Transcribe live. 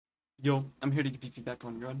Yo, I'm here to give you feedback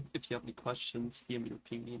on your run. If you have any questions, DM me or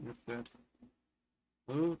ping me in your thread.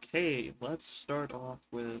 Okay, let's start off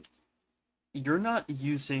with you're not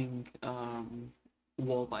using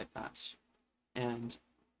wall bypass, and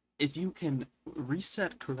if you can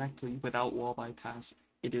reset correctly without wall bypass,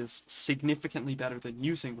 it is significantly better than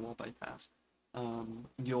using wall bypass.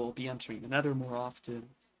 You'll be entering the nether more often,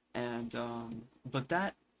 and but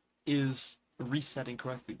that is resetting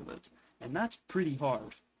correctly with it, and that's pretty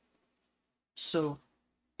hard. So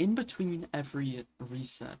in between every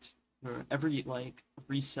reset, or every like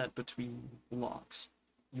reset between locks,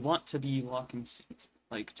 you want to be locking seeds,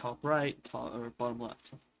 like top right, top or bottom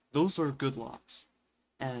left. Those are good locks,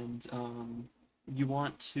 and you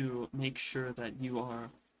want to make sure that you are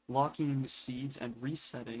locking seeds and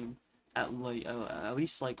resetting at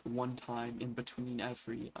least like one time in between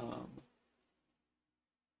every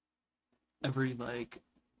like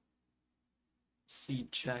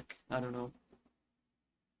seed check. I don't know.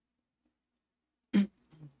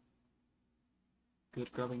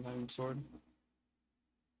 Good grubbing iron sword.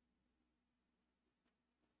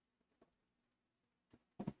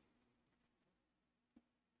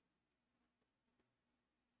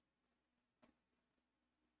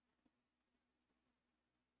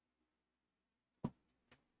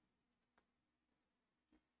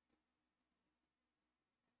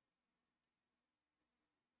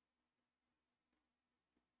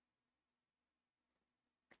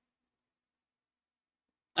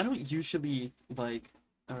 I don't usually like,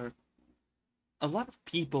 or a lot of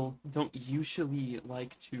people don't usually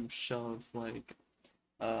like to shove like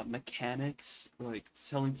mechanics, like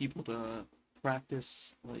telling people to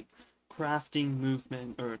practice like crafting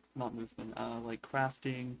movement or not movement, like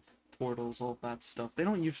crafting portals, all that stuff. They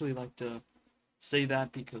don't usually like to say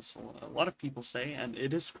that because a lot of people say, and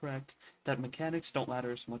it is correct, that mechanics don't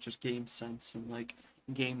matter as much as game sense and like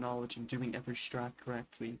game knowledge and doing every strat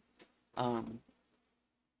correctly. Um,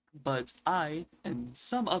 but I and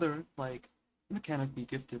some other like mechanically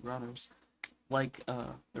gifted runners like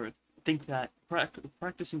or think that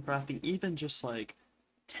practicing crafting even just like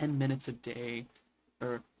 10 minutes a day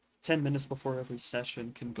or 10 minutes before every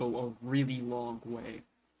session can go a really long way.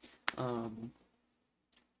 Um,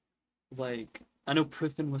 like I know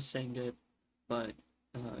Priffin was saying it, but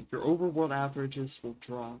your overworld averages will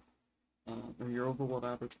drop, or your overworld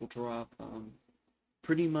average will drop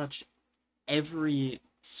pretty much every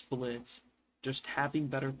split. Just having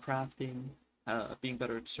better crafting, being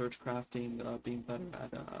better at search crafting, being better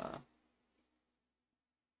at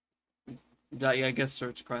yeah, I guess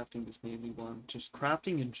search crafting is mainly one. Just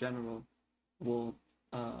crafting in general will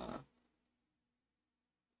uh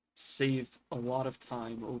save a lot of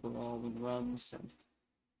time overall in runs and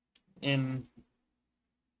in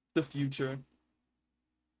the future.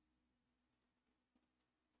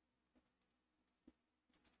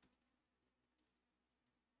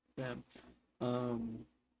 Yeah. Um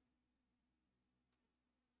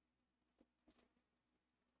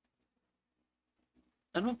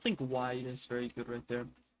I don't think wide is very good right there.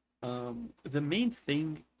 The main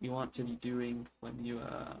thing you want to be doing when you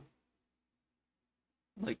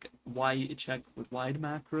like wide check with wide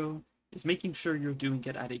macro is making sure you're doing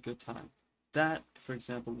it at a good time. That, for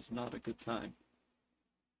example, is not a good time.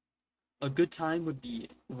 A good time would be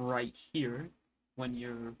right here when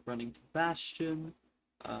you're running Bastion.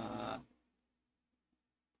 Uh,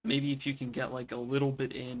 Maybe if you can get like a little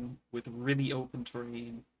bit in with really open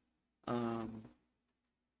terrain. Um,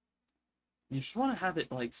 you just want to have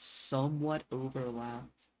it like somewhat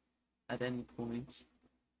overlapped at any point.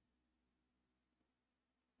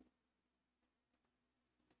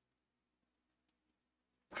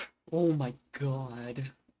 Oh my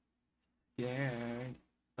god. Scared.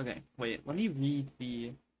 Okay, wait, let me read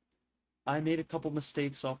the. I made a couple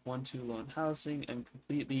mistakes off 1-2 low in housing and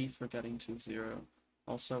completely forgetting to 0.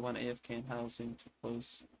 Also, I went AFK in housing to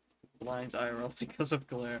close blinds IRL because of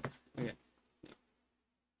glare. Okay,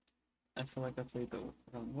 I feel like I played the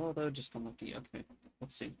round well though, just unlucky. Okay,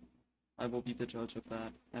 let's see. I will be the judge of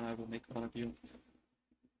that, and I will make fun of you.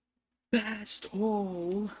 Fast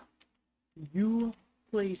hole! You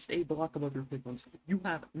placed a block above your piglins. You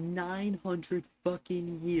have 900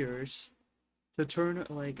 fucking years to turn,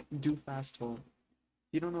 like, do fast hole.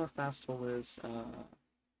 If you don't know what fast hole is,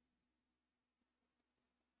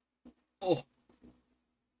 oh!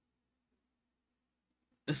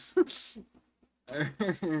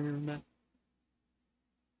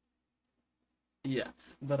 Yeah,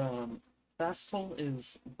 but, fast hole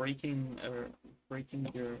is breaking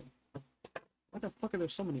your. Why the fuck are there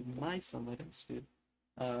so many mice on my desk, dude?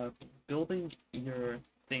 Uh, Building your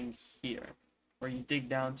thing here. where you dig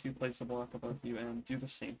down to place a block above you and do the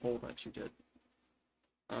same hole that you did.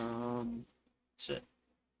 Shit.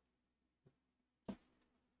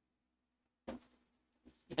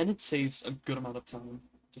 And it saves a good amount of time,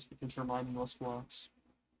 just because you're mining less blocks.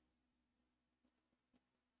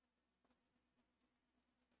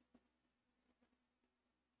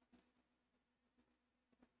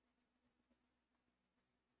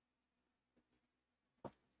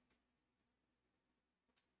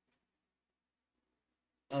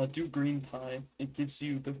 Do green pie. It gives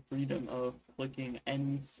you the freedom of clicking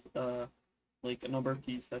any, like, a number of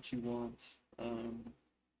keys that you want,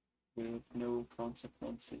 with no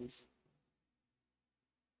consequences.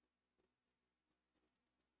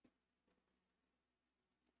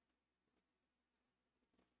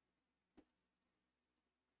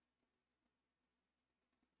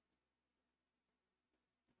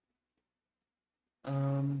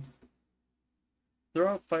 Um, throw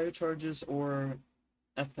out fire charges or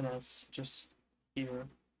FNS just here.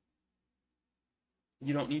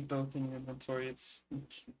 You don't need both in your inventory, it's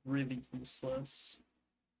really useless.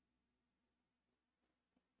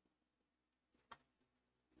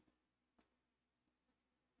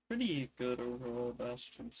 Pretty good overall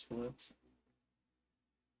Bastion split.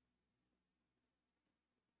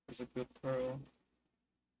 There's a good pearl.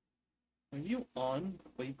 Are you on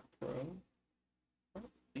Quake Pro? I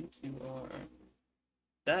don't think you are.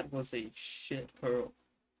 That was a shit pearl.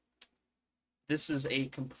 This is a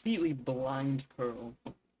completely blind pearl.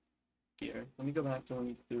 Here, let me go back to when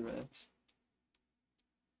we threw it.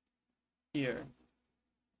 Here.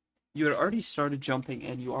 You had already started jumping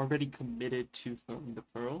and you already committed to throwing the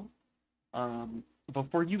pearl.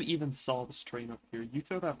 Before you even saw this train up here, you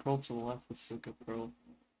throw that pearl to the left, this is a good pearl.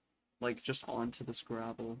 Like, just onto this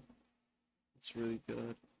gravel. It's really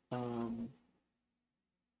good.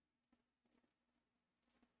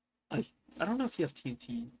 I don't know if you have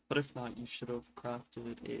TNT, but if not, you should have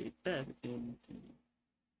crafted a bed in the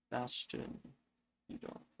Bastion. You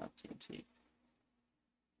don't have TNT.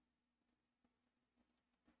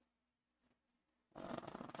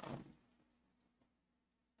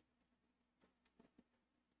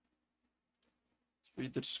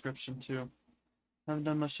 Read the description too. Haven't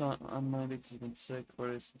done much on my because you've been sick. 4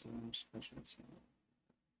 days until I'm special.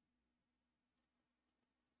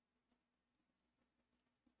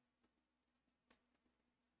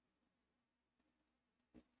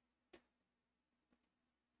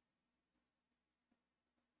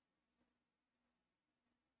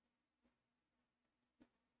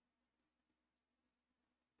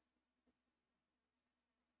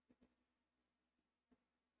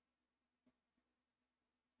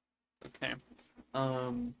 Okay.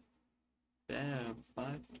 Damn,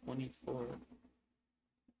 524.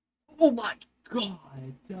 Oh my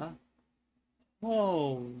god!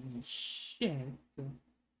 Holy shit.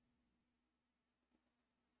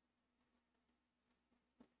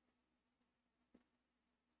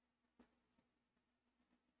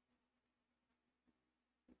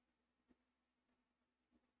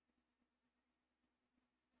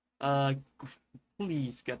 Uh,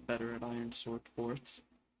 please get better at Iron Sword forts.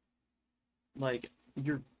 Like,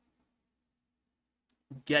 you're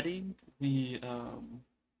getting the,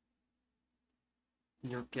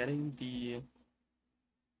 you're getting the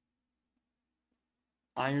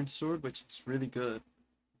Iron Sword, which is really good,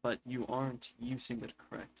 but you aren't using it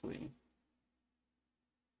correctly,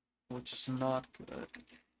 which is not good.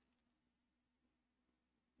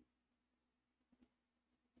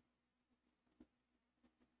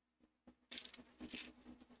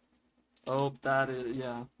 Oh, that is,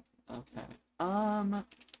 yeah. Okay.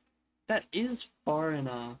 That is far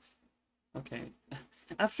enough. Okay.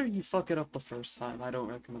 After you fuck it up the first time, I don't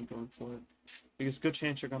recommend going for it. Because good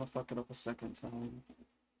chance you're gonna fuck it up a second time.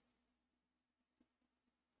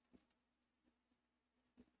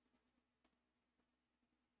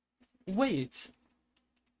 Wait!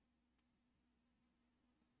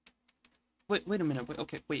 Wait a minute,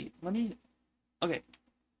 wait, let me... Okay.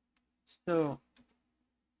 So...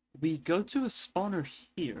 We go to a spawner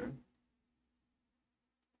here.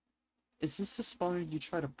 Is this the spawner you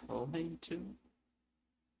try to pearl hang to?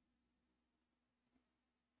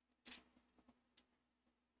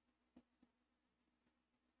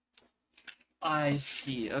 I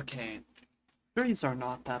see, okay. Strings are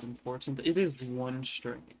not that important. It is one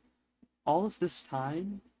string. All of this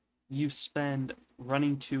time, you spend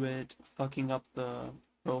running to it, fucking up the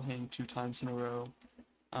pearl hang 2 times in a row.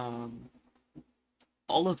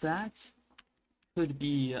 All of that could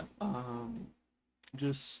be,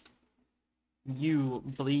 just you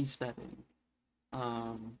blaze betting.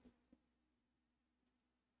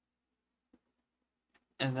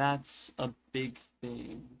 And that's a big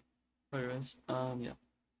thing. Whereas, yeah.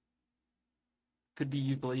 Could be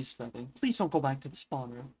you blaze spelling. Please don't go back to the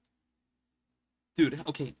spawner. Dude,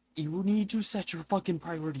 okay, you need to set your fucking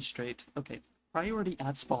priority straight. Okay, priority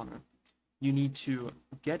at spawner. You need to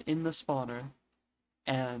get in the spawner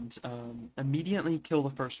and immediately kill the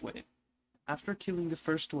first wave. After killing the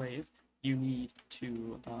first wave, you need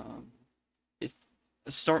to if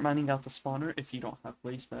start mining out the spawner if you don't have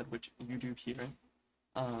blaze bed, which you do here.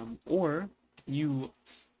 Or you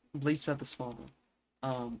blaze bed the spawner.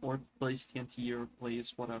 Or blaze TNT or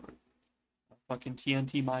blaze whatever. Fucking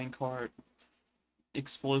TNT minecart,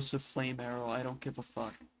 explosive flame arrow, I don't give a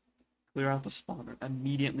fuck. Clear out the spawner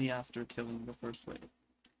immediately after killing the first wave.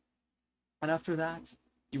 And after that,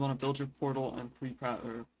 you want to build your portal and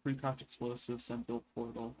pre-craft explosives and build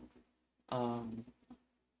portal.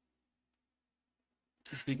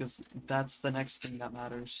 Because that's the next thing that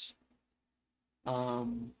matters.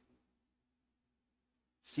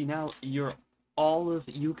 See now you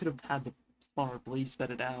could have had the spawner blaze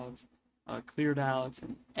bedded out, cleared out,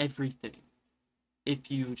 and everything if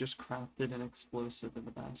you just crafted an explosive in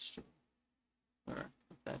the bastion. Or a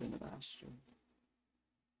bed in the bastion.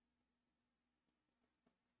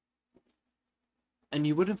 And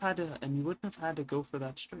you wouldn't have had to go for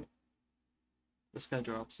that straight. This guy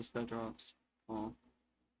drops. Oh.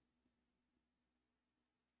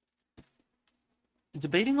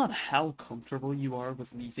 Debating on how comfortable you are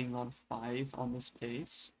with leaving on 5 on this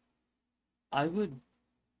pace, I would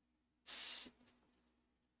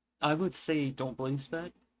say don't blaze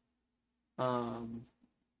bed.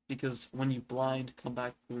 Because when you blind come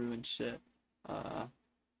back through and shit,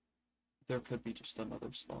 there could be just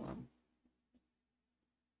another spawn.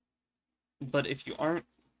 But if you aren't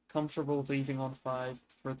comfortable leaving on 5,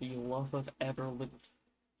 for the love of ever,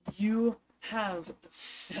 you have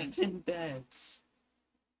 7 beds,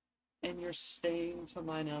 and you're staying to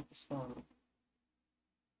mine out the spawn.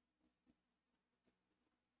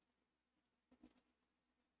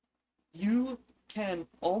 You can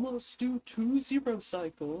almost do 2 0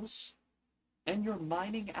 cycles, and you're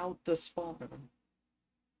mining out the spawner.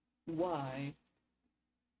 Why?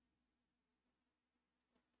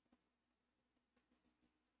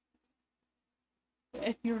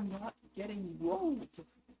 And you're not getting rolled.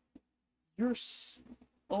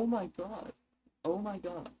 Oh my god. Oh my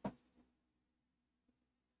god.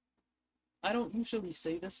 I don't usually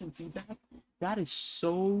say this in feedback. That is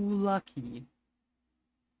so lucky.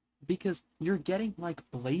 Because you're getting, like,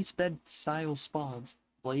 blaze bed style spawns.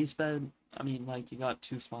 Blaze bed, I mean, like, you got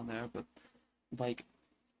 2 spawn there, but, like,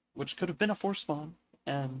 which could have been a 4 spawn.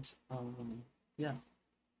 And, yeah.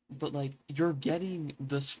 But, like, you're getting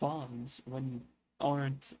the spawns when you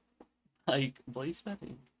aren't, like, blaze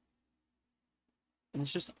bedding. And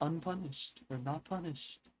it's just unpunished, or not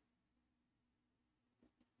punished.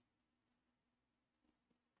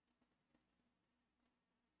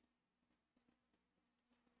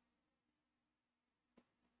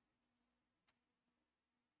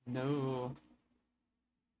 No.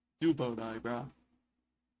 Do bow die, bruh.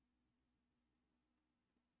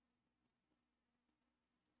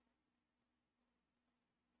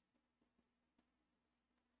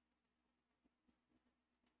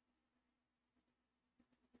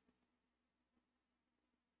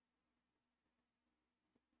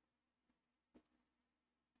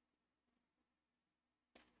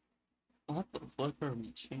 What the fuck are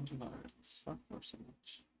we changing our stuff for so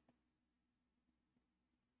much?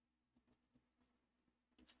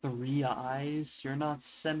 3 eyes? You're not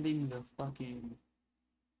sending the fucking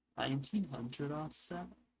 1900 offset?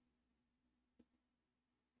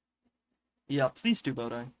 Yeah, please do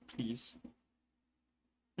Bodai. Please.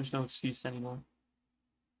 There's no excuse anymore.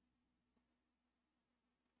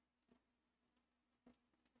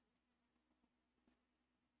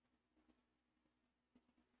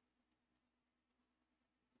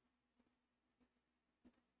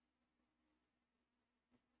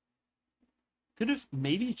 Could have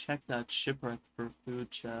maybe checked that shipwreck for food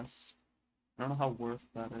chest. I don't know how worth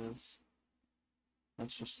that is.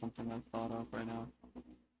 That's just something I thought of right now.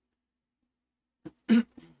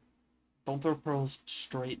 Don't throw pearls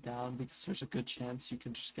straight down because there's a good chance you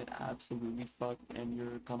can just get absolutely fucked and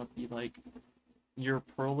you're gonna be like, your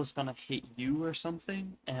pearl is gonna hit you or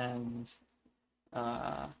something, and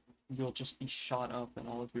you'll just be shot up and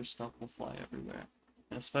all of your stuff will fly everywhere.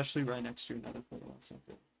 And especially right next to your nether portal, that's not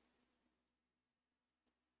good.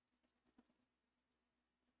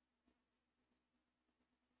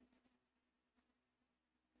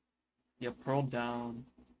 Yeah, pearl down.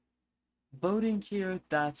 Boating here,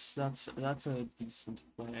 that's a decent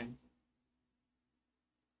play.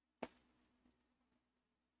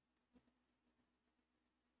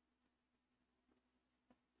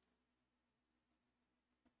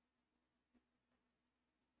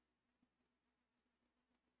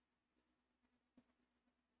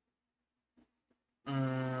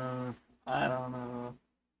 I don't know.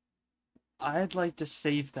 I'd like to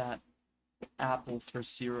save that apple for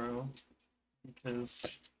zero because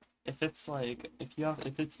if it's like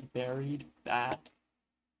if it's buried back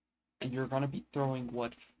and you're gonna be throwing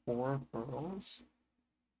what, four pearls?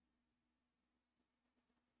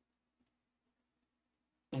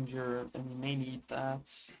 And you may need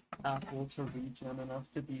that apple to regen enough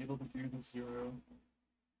to be able to do the zero.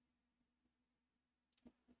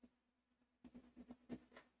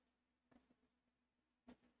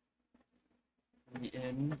 The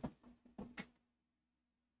in.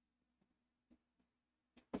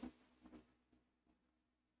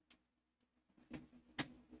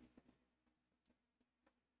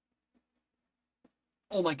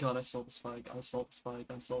 Oh my god, I saw the spike. I saw the spike.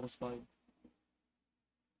 I saw the spike.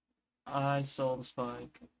 I saw the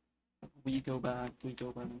spike. We go back. We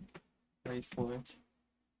go back. Wait for it.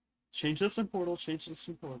 Change this in portal. Change this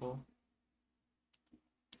in portal.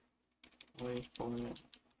 Wait for it.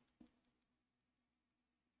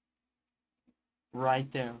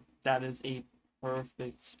 Right there. That is a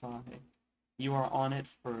perfect spike. You are on it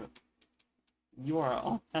for... You are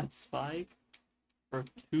on that spike for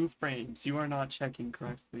 2 frames. You are not checking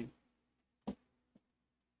correctly.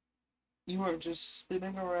 You are just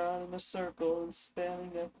spinning around in a circle and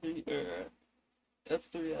spamming F3,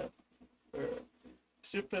 F3,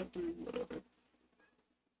 Shift F3, whatever.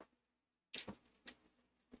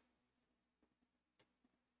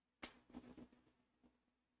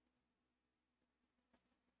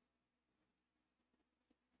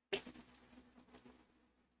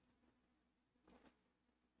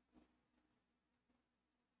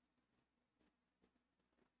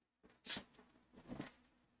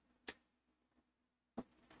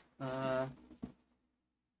 Uh...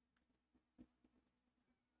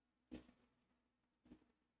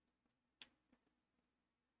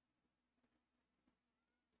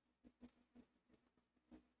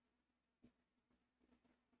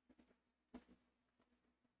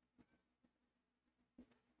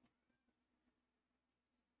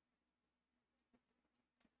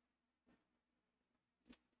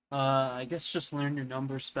 I guess just learn your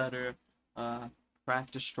numbers better.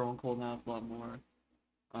 Practice Stronghold now a lot more.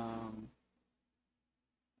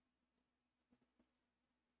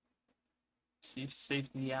 See if you saved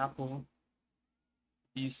the apple.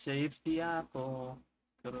 You saved the apple.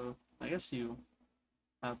 Could've. I guess you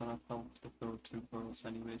have enough health to throw 2 pearls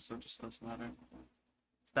anyway, so it just doesn't matter.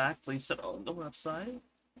 It's back. Place it on the left side.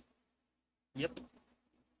 Yep.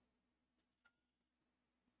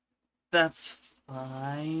 That's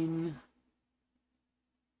fine.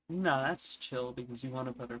 No, that's chill because you want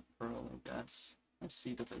a better pearl, I guess. I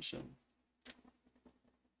see division.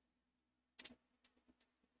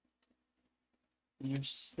 You're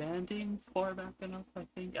standing far back enough, I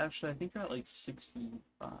think. Actually, I think you're at like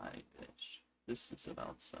 65-ish. This is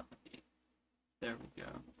about 70. There we go.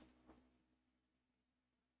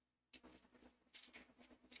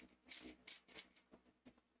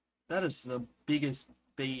 That is the biggest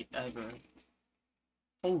bait ever.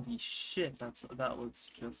 Holy shit, that looks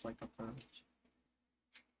just like a perch.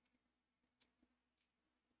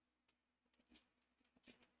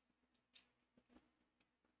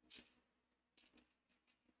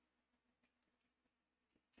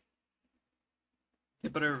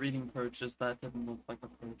 Okay, but a reading perches, that didn't look like a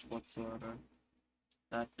perch whatsoever.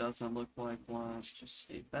 That doesn't look like one. Just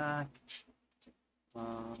stay back.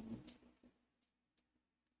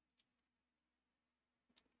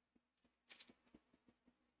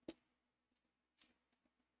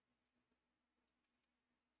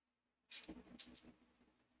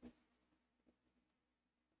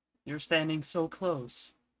 You're standing so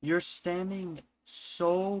close. You're standing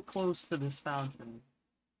so close to this fountain.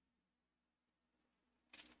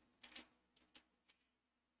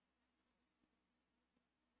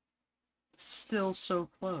 Still so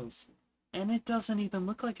close. And it doesn't even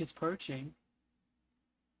look like it's perching.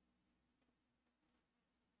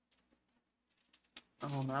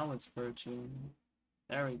 Oh, now it's perching.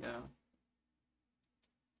 There we go.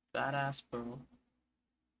 Badass pearl.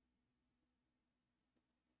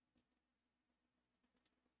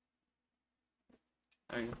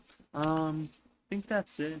 There you go. I think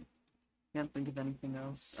that's it. Can't think of anything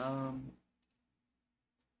else.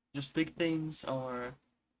 Just big things are,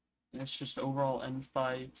 it's just overall end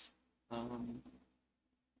fight.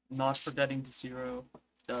 Not forgetting the zero,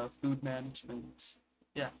 food management.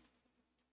 Yeah.